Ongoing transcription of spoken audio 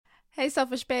Hey,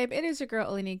 Selfish Babe. It is your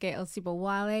girl, Olinike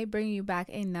Osibowale, bringing you back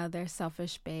another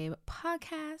Selfish Babe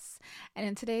podcast. And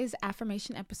in today's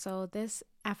affirmation episode, this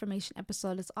affirmation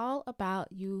episode is all about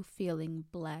you feeling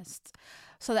blessed.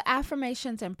 So the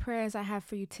affirmations and prayers I have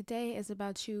for you today is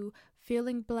about you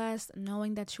feeling blessed,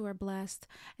 knowing that you are blessed.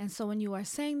 And so when you are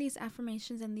saying these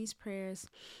affirmations and these prayers,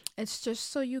 it's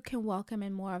just so you can welcome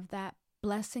in more of that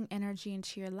blessing energy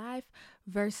into your life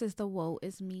versus the woe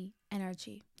is me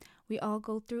energy. We all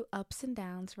go through ups and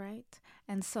downs, right?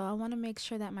 And so I want to make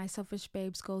sure that my selfish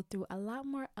babes go through a lot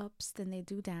more ups than they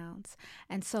do downs.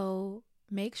 And so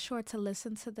make sure to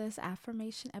listen to this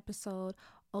affirmation episode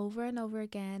over and over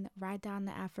again. Write down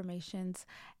the affirmations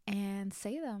and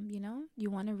say them. You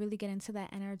want to really get into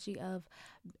that energy of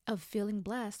feeling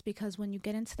blessed, because when you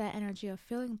get into that energy of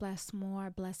feeling blessed, more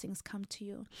blessings come to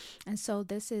you. And so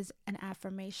this is an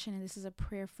affirmation and this is a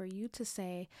prayer for you to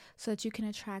say so that you can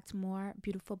attract more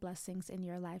beautiful blessings in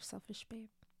your life, selfish babe.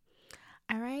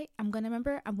 All right, I'm going to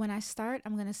remember when I start,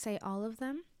 I'm going to say all of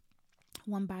them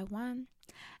one by one,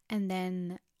 and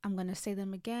then I'm going to say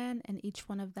them again, and each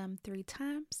one of them 3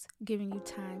 times, giving you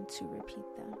time to repeat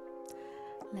them.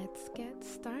 Let's get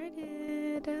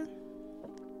started.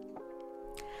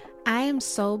 I am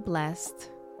so blessed.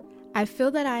 I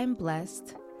feel that I am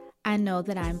blessed. I know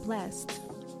that I'm blessed.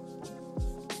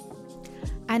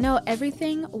 I know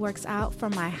everything works out for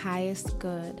my highest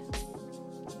good.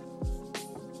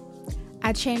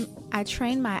 I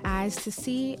train my eyes to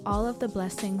see all of the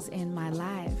blessings in my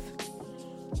life.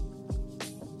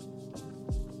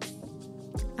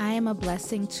 I am a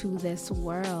blessing to this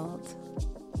world.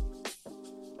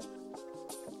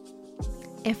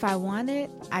 If I want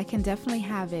it, I can definitely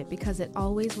have it because it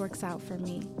always works out for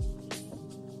me.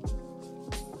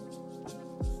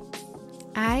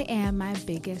 I am my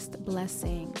biggest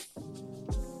blessing.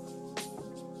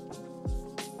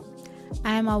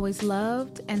 I am always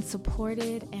loved and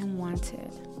supported and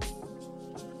wanted.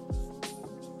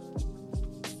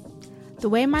 The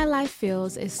way my life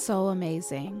feels is so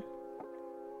amazing.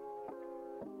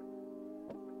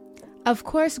 Of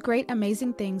course, great,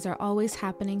 amazing things are always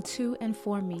happening to and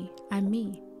for me. I'm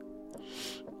me.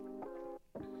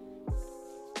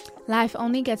 Life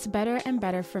only gets better and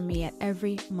better for me at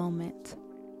every moment.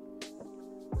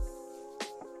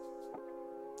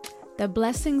 The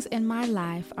blessings in my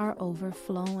life are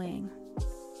overflowing.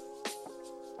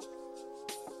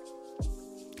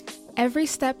 Every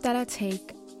step that I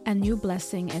take, a new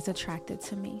blessing is attracted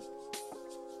to me.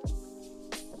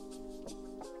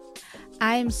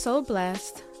 I am so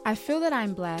blessed. I feel that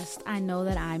I'm blessed. I know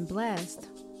that I'm blessed.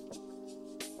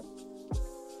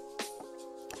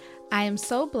 I am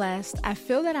so blessed. I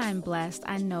feel that I'm blessed.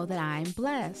 I know that I'm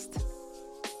blessed.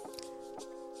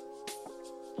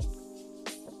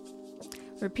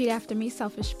 Repeat after me,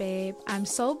 selfish babe. I'm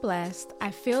so blessed.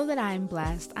 I feel that I'm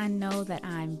blessed. I know that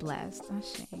I'm blessed. Oh,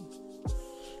 shame.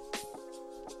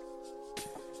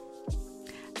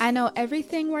 I know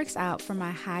everything works out for my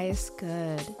highest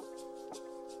good.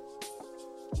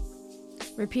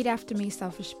 Repeat after me,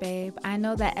 selfish babe. I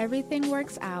know that everything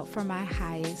works out for my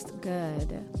highest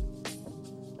good.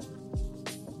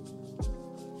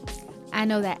 I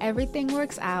know that everything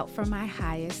works out for my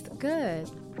highest good.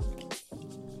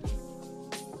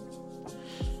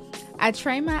 I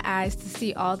train my eyes to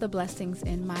see all the blessings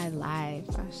in my life.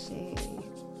 Ashe.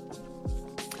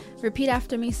 Repeat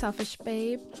after me, selfish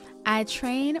babe. I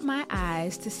train my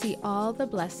eyes to see all the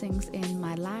blessings in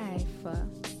my life.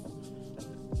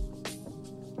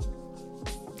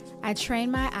 I train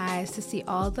my eyes to see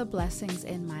all the blessings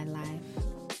in my life.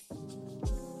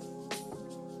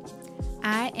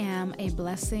 I am a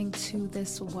blessing to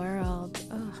this world.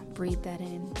 Oh, breathe that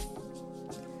in.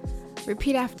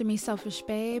 Repeat after me, selfish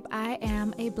babe. I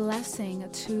am a blessing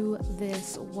to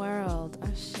this world.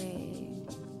 Ashe.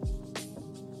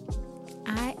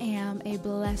 I am a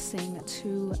blessing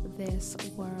to this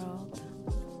world.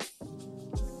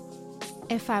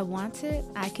 If I want it,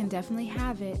 I can definitely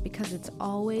have it because it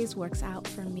always works out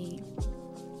for me.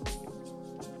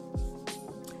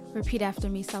 Repeat after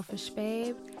me, selfish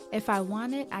babe. If I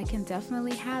want it, I can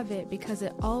definitely have it because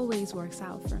it always works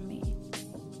out for me.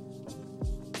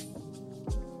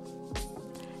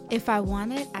 If I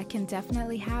want it, I can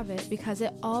definitely have it because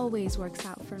it always works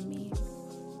out for me.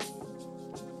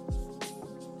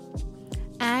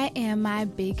 I am my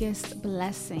biggest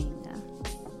blessing.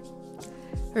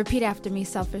 Repeat after me,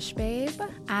 selfish babe.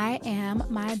 I am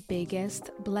my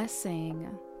biggest blessing.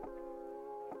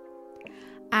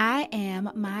 I am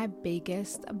my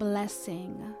biggest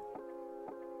blessing.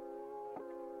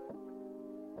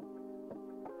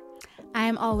 I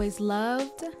am always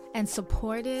loved and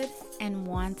supported and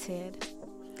wanted.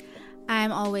 I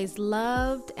am always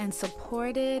loved and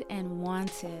supported and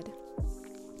wanted.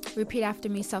 Repeat after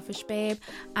me, selfish babe.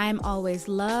 I am always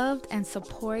loved and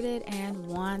supported and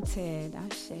wanted.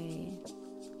 Ashe.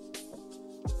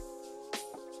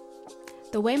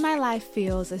 The way my life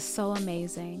feels is so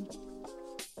amazing.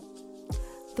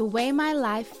 The way my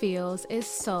life feels is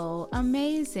so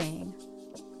amazing.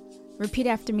 Repeat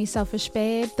after me, selfish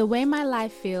babe. The way my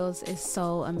life feels is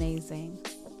so amazing.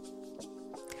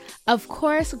 Of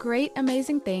course, great,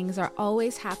 amazing things are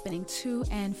always happening to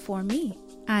and for me.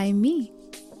 I'm me.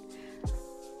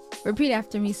 Repeat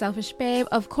after me, selfish babe.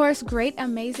 Of course, great,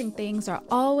 amazing things are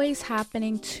always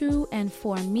happening to and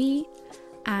for me.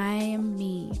 I am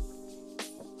me.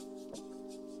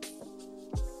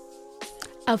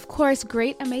 Of course,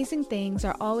 great, amazing things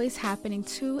are always happening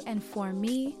to and for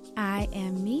me. I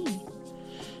am me.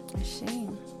 A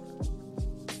shame.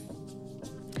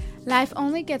 Life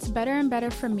only gets better and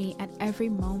better for me at every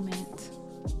moment.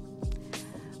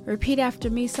 Repeat after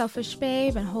me, selfish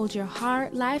babe, and hold your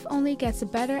heart. Life only gets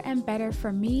better and better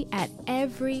for me at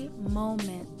every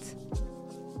moment.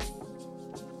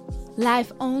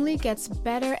 Life only gets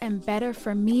better and better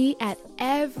for me at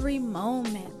every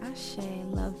moment. Ashe,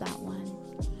 love that one.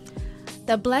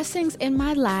 The blessings in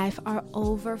my life are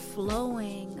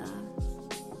overflowing.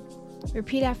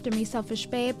 Repeat after me, selfish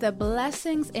babe. The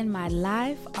blessings in my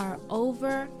life are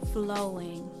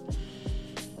overflowing.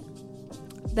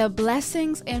 The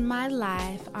blessings in my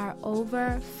life are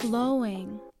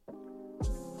overflowing.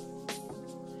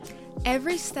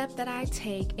 Every step that I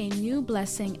take, a new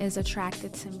blessing is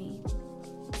attracted to me.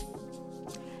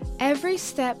 Every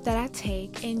step that I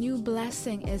take, a new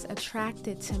blessing is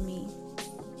attracted to me.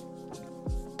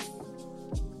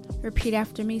 Repeat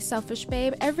after me, selfish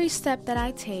babe. Every step that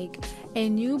I take, a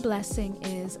new blessing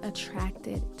is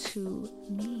attracted to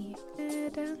me.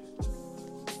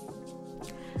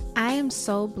 I am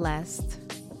so blessed.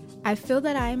 I feel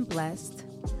that I am blessed.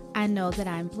 I know that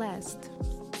I'm blessed.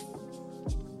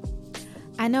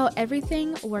 I know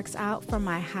everything works out for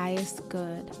my highest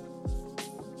good.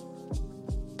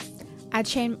 I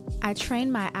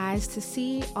train my eyes to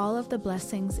see all of the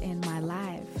blessings in my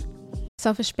life.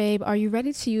 Selfish babe, are you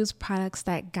ready to use products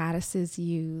that goddesses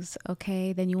use?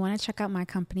 Okay, then you want to check out my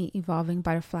company, Evolving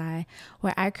Butterfly,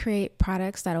 where I create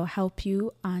products that will help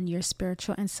you on your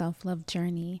spiritual and self-love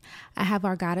journey. I have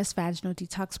our Goddess Vaginal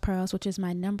Detox Pearls, which is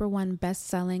my #1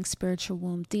 best-selling spiritual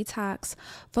womb detox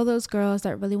for those girls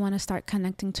that really want to start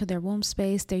connecting to their womb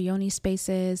space, their yoni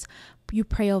spaces. You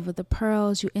pray over the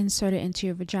pearls, you insert it into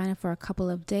your vagina for a couple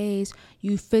of days.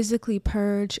 You physically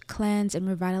purge, cleanse, and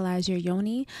revitalize your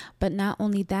yoni. But not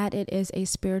only that, it is a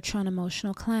spiritual and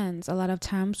emotional cleanse. A lot of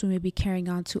times we may be carrying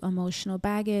on to emotional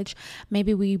baggage.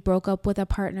 Maybe we broke up with a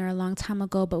partner a long time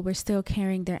ago, but we're still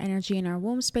carrying their energy in our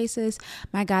womb spaces.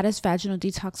 My Goddess Vaginal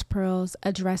Detox Pearls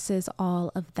addresses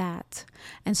all of that.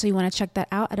 And so you want to check that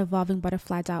out at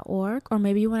evolvingbutterfly.org. Or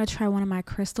maybe you want to try one of my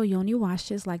crystal yoni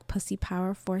washes like Pussy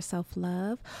Power for self-love,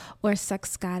 or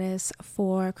Sex Goddess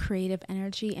for creative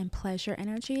energy and pleasure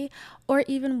energy, or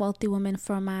even Wealthy Woman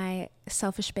for my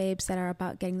selfish babes that are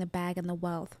about getting the bag and the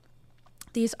wealth.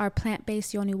 These are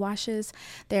plant-based yoni washes.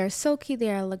 They are silky,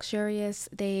 they are luxurious,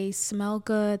 they smell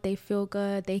good, they feel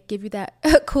good, they give you that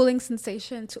cooling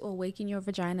sensation to awaken your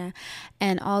vagina.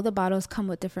 And all the bottles come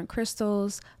with different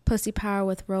crystals: Pussy Power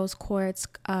with rose quartz,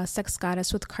 Sex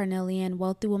Goddess with carnelian,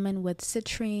 Wealthy Woman with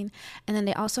citrine. And then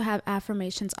they also have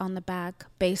affirmations on the back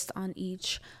based on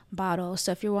each bottle.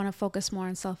 So if you want to focus more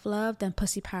on self-love, then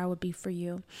Pussy Power would be for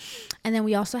you. And then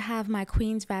we also have my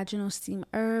Queen's Vaginal Steam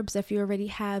Herbs. If you already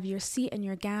have your seat and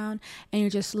your gown and you're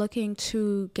just looking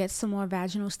to get some more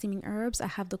vaginal steaming herbs, I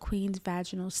have the Queen's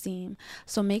Vaginal Steam.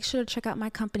 So make sure to check out my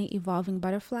company, Evolving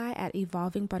Butterfly, at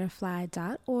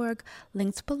evolvingbutterfly.org.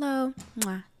 Linked below.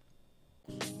 Mwah.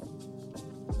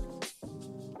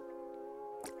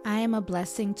 I am a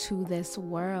blessing to this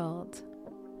world.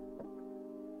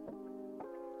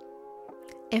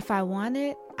 If I want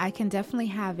it, I can definitely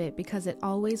have it because it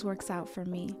always works out for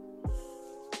me.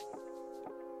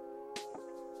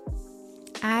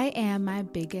 I am my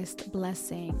biggest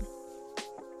blessing.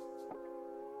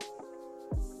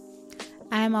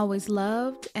 I am always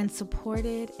loved and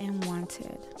supported and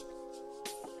wanted.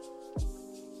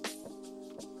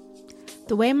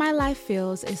 The way my life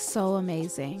feels is so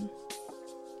amazing.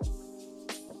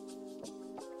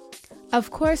 Of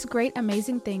course, great,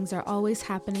 amazing things are always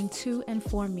happening to and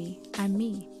for me. I'm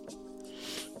me.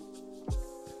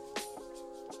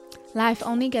 Life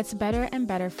only gets better and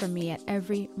better for me at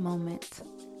every moment.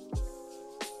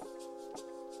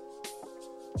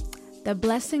 The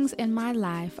blessings in my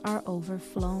life are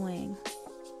overflowing.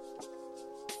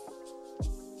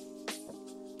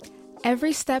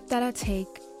 Every step that I take,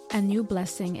 a new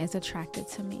blessing is attracted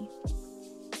to me.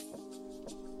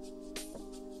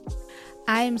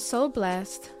 I am so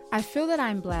blessed. I feel that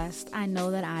I'm blessed. I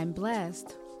know that I'm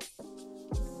blessed.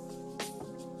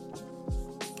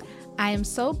 I am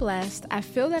so blessed. I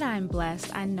feel that I'm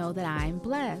blessed. I know that I'm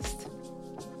blessed.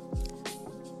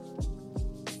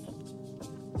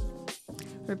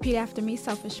 Repeat after me,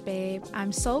 selfish babe.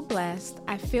 I'm so blessed.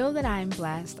 I feel that I'm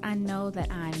blessed. I know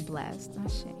that I'm blessed. Oh,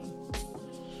 shame.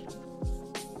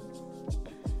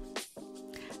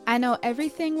 I know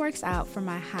everything works out for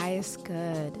my highest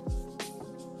good.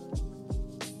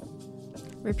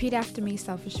 Repeat after me,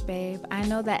 selfish babe. I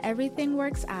know that everything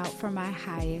works out for my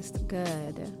highest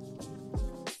good.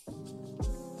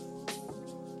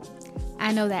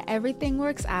 I know that everything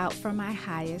works out for my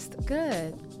highest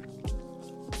good.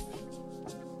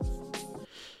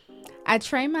 I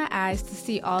train my eyes to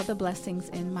see all the blessings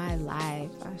in my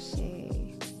life.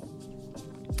 Ashe.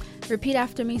 Repeat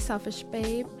after me, selfish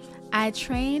babe. I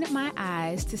train my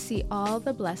eyes to see all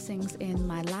the blessings in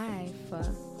my life.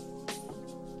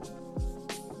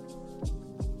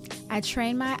 I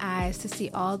train my eyes to see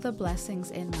all the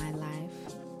blessings in my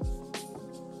life.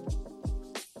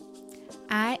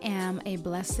 I am a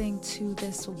blessing to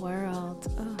this world.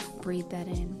 Breathe that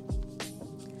in.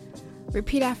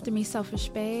 Repeat after me, selfish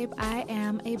babe. I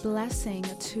am a blessing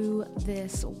to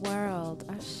this world.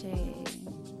 Ashe.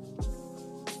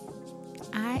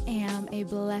 I am a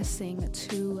blessing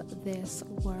to this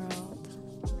world.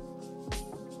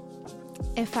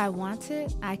 If I want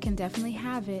it, I can definitely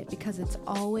have it because it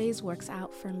always works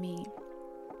out for me.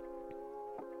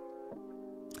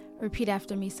 Repeat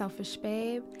after me, selfish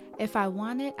babe. If I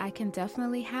want it, I can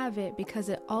definitely have it because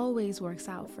it always works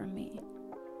out for me.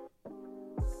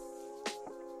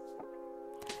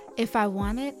 If I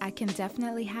want it, I can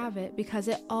definitely have it because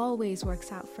it always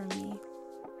works out for me.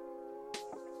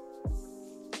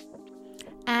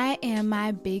 I am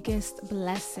my biggest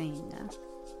blessing.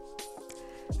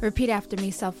 Repeat after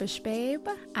me, selfish babe.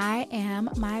 I am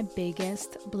my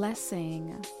biggest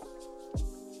blessing.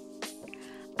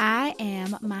 I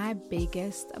am my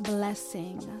biggest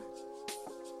blessing.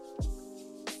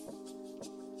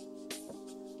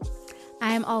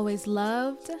 I am always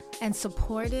loved and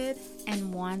supported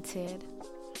and wanted.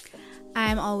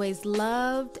 I am always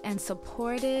loved and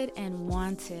supported and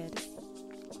wanted.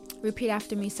 Repeat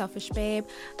after me, selfish babe.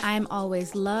 I am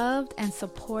always loved and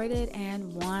supported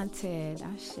and wanted.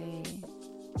 Ashe.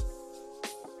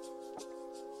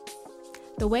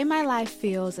 The way my life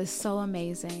feels is so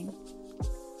amazing.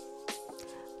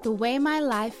 The way my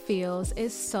life feels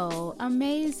is so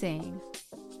amazing.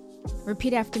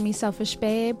 Repeat after me, selfish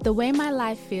babe. The way my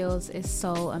life feels is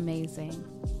so amazing.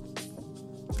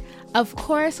 Of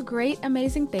course, great,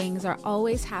 amazing things are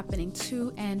always happening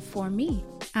to and for me.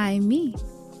 I'm me.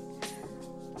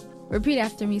 Repeat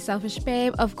after me, selfish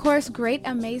babe. Of course, great,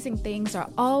 amazing things are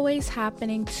always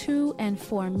happening to and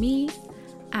for me.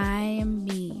 I am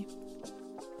me.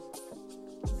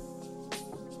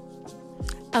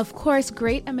 Of course,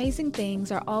 great, amazing things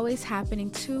are always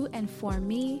happening to and for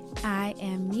me. I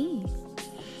am me.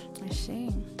 A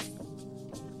shame.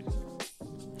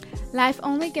 Life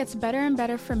only gets better and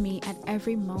better for me at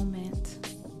every moment.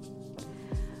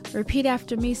 Repeat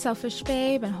after me, selfish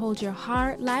babe, and hold your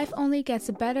heart. Life only gets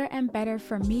better and better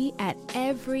for me at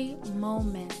every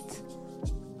moment.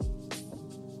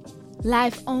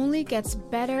 Life only gets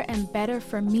better and better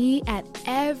for me at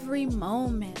every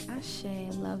moment. Ashe,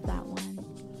 love that one.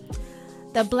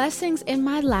 The blessings in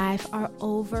my life are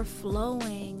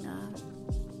overflowing.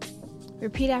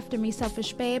 Repeat after me,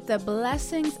 selfish babe. The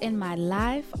blessings in my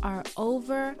life are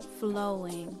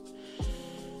overflowing.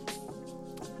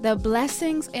 The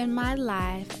blessings in my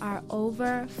life are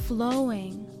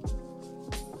overflowing.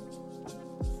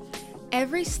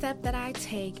 Every step that I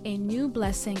take, a new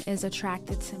blessing is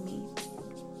attracted to me.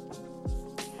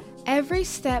 Every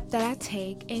step that I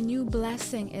take, a new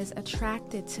blessing is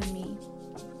attracted to me.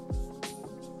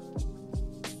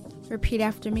 Repeat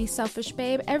after me, selfish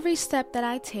babe. Every step that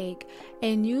I take,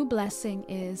 a new blessing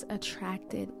is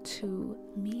attracted to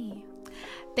me.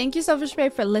 Thank you, selfish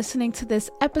babe, for listening to this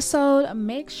episode.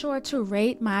 Make sure to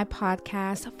rate my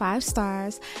podcast 5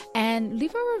 stars and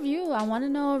leave a review. I want to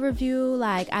know a review.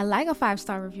 I like a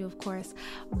 5-star review, of course,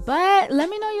 but let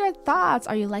me know your thoughts.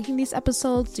 Are you liking these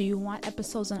episodes? Do you want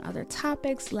episodes on other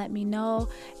topics? Let me know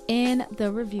in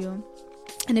the review.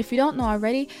 And if you don't know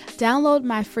already, download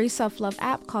my free self-love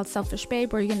app called Selfish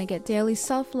Babe, where you're going to get daily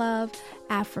self-love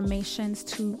affirmations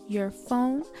to your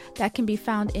phone. That can be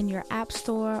found in your app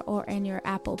store or in your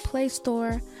Apple Play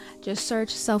Store. Just search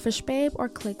Selfish Babe or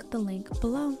click the link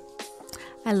below.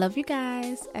 I love you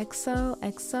guys.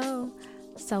 XOXO.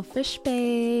 Selfish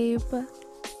Babe.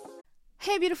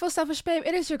 Hey, beautiful selfish babe.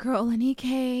 It is your girl,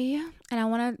 Olanike, and I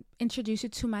want to introduce you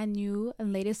to my new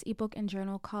and latest ebook and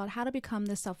journal called How to Become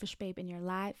the Selfish Babe in Your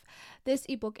Life. This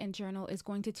ebook and journal is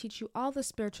going to teach you all the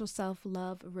spiritual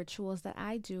self-love rituals that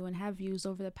I do and have used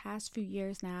over the past few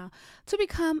years now to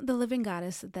become the living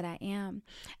goddess that I am,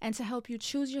 and to help you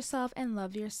choose yourself and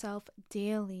love yourself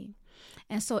daily.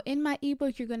 And so in my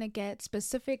ebook, you're going to get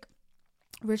specific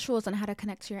rituals on how to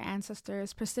connect to your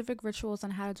ancestors, specific rituals on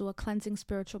how to do a cleansing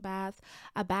spiritual bath,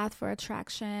 a bath for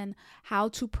attraction, how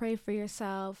to pray for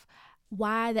yourself,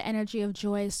 why the energy of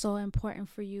joy is so important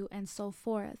for you, and so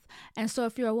forth. And so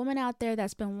if you're a woman out there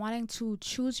that's been wanting to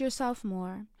choose yourself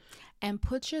more and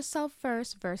put yourself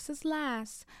first versus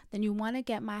last, then you want to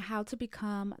get my How to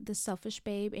Become the Selfish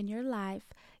Babe in Your Life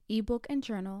ebook and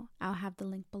journal. I'll have the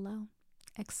link below.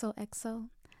 XOXO,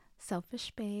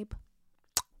 Selfish Babe.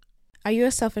 Are you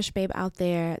a selfish babe out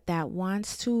there that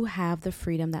wants to have the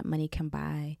freedom that money can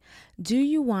buy? Do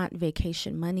you want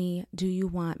vacation money? Do you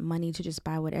want money to just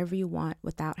buy whatever you want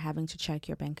without having to check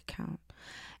your bank account?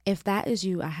 If that is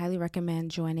you, I highly recommend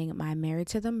joining my Married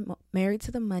to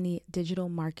the Money digital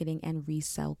marketing and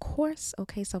resale course.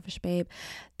 Okay, selfish babe.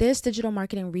 This digital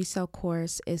marketing resale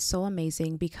course is so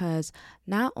amazing because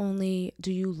not only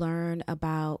do you learn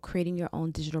about creating your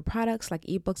own digital products like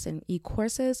ebooks and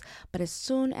e-courses, but as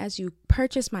soon as you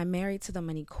purchase my Married to the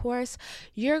Money course,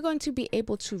 you're going to be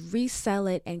able to resell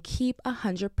it and keep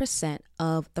 100%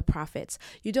 of the profits.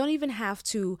 You don't even have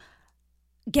to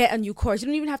get a new course. You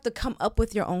don't even have to come up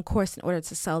with your own course in order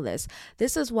to sell this.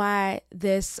 This is why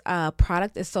this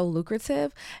product is so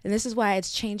lucrative, and this is why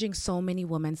it's changing so many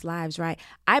women's lives, right?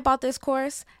 I bought this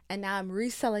course and now I'm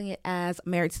reselling it as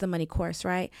Married to the Money course,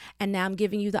 right? And now I'm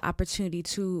giving you the opportunity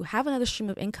to have another stream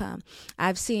of income.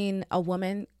 I've seen a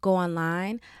woman go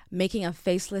online making a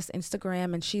faceless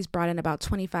Instagram, and she's brought in about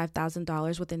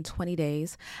 $25,000 within 20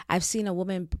 days. I've seen a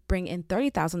woman bring in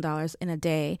 $30,000 in a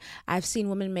day. I've seen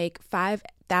women make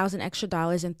 $5,000 extra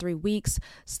dollars in 3 weeks.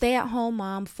 Stay at home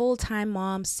mom, full-time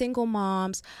mom, single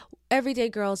moms, everyday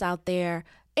girls out there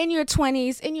in your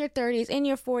 20s, in your 30s, in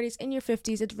your 40s, in your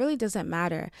 50s. It really doesn't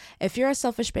matter. If you're a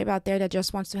selfish babe out there that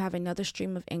just wants to have another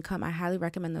stream of income, I highly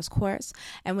recommend this course.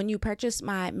 And when you purchase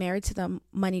my Married to the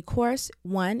Money course,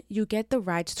 one, you get the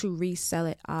rights to resell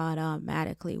it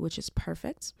automatically, which is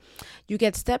perfect. You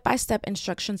get step-by-step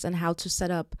instructions on how to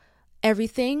set up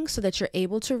everything so that you're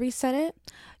able to reset it.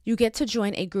 You get to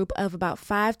join a group of about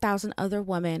 5,000 other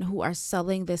women who are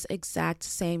selling this exact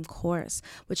same course,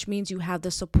 which means you have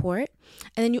the support.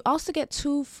 And then you also get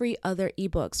 2 free other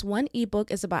ebooks. One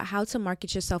ebook is about how to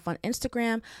market yourself on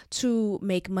Instagram to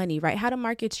make money, right? How to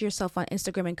market yourself on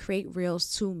Instagram and create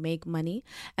reels to make money.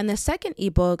 And the second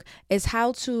ebook is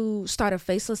how to start a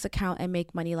faceless account and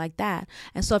make money like that.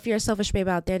 And so if you're a selfish babe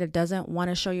out there that doesn't want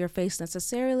to show your face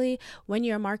necessarily when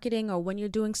you're marketing or when you're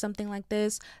doing something like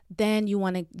this, then you're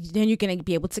going to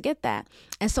be able to get that.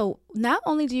 And so not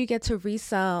only do you get to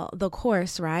resell the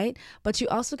course, right, but you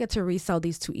also get to resell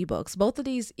these 2 ebooks. Both of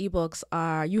these ebooks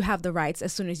you have the rights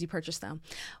as soon as you purchase them,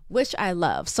 which I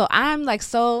love. So I'm like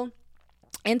so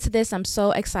into this. I'm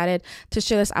so excited to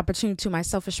share this opportunity to my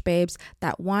selfish babes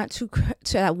that want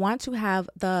to have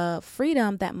the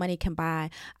freedom that money can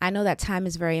buy. I know that time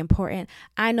is very important.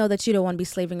 I know that you don't want to be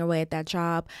slaving away at that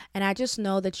job, and I just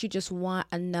know that you just want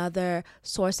another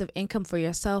source of income for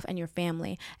yourself and your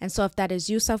family. And so if that is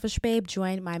you, selfish babe,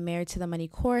 join my Married to the Money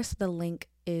course. The link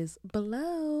is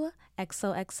below.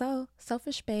 XOXO,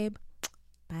 selfish babe.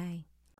 Bye.